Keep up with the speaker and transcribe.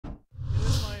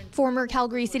Former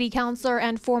Calgary City Councillor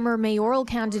and former mayoral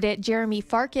candidate Jeromy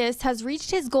Farkas has reached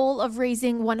his goal of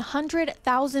raising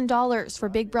 $100,000 for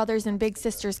Big Brothers and Big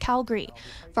Sisters Calgary.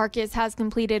 Farkas has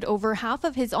completed over half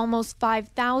of his almost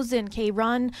 5,000K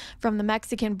run from the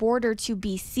Mexican border to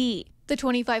BC. The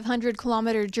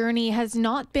 2,500-kilometer journey has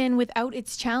not been without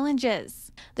its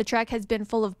challenges. The trek has been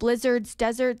full of blizzards,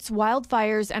 deserts,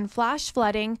 wildfires, and flash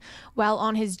flooding. While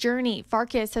on his journey,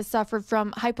 Farkas has suffered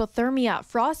from hypothermia,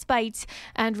 frostbite,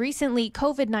 and recently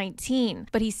COVID-19.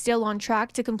 But he's still on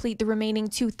track to complete the remaining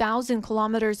 2,000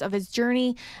 kilometers of his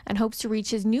journey and hopes to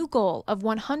reach his new goal of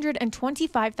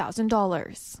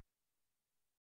 $125,000.